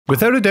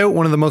Without a doubt,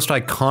 one of the most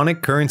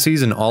iconic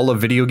currencies in all of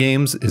video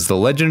games is the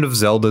Legend of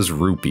Zelda's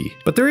Rupee.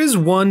 But there is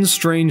one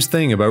strange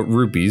thing about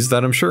rupees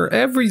that I'm sure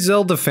every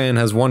Zelda fan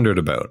has wondered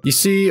about. You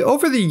see,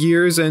 over the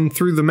years and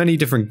through the many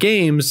different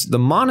games, the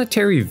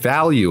monetary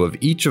value of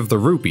each of the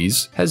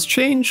rupees has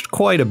changed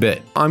quite a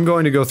bit. I'm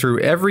going to go through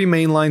every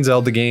mainline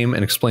Zelda game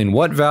and explain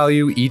what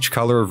value each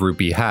color of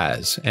rupee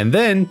has, and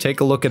then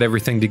take a look at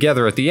everything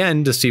together at the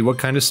end to see what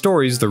kind of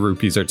stories the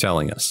rupees are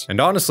telling us.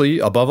 And honestly,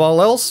 above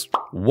all else,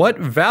 what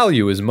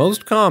value is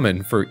most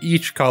common for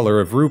each color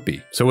of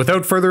rupee? So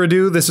without further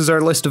ado, this is our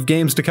list of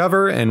games to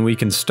cover, and we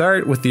can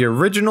start with the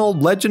original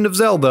Legend of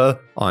Zelda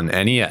on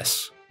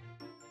NES.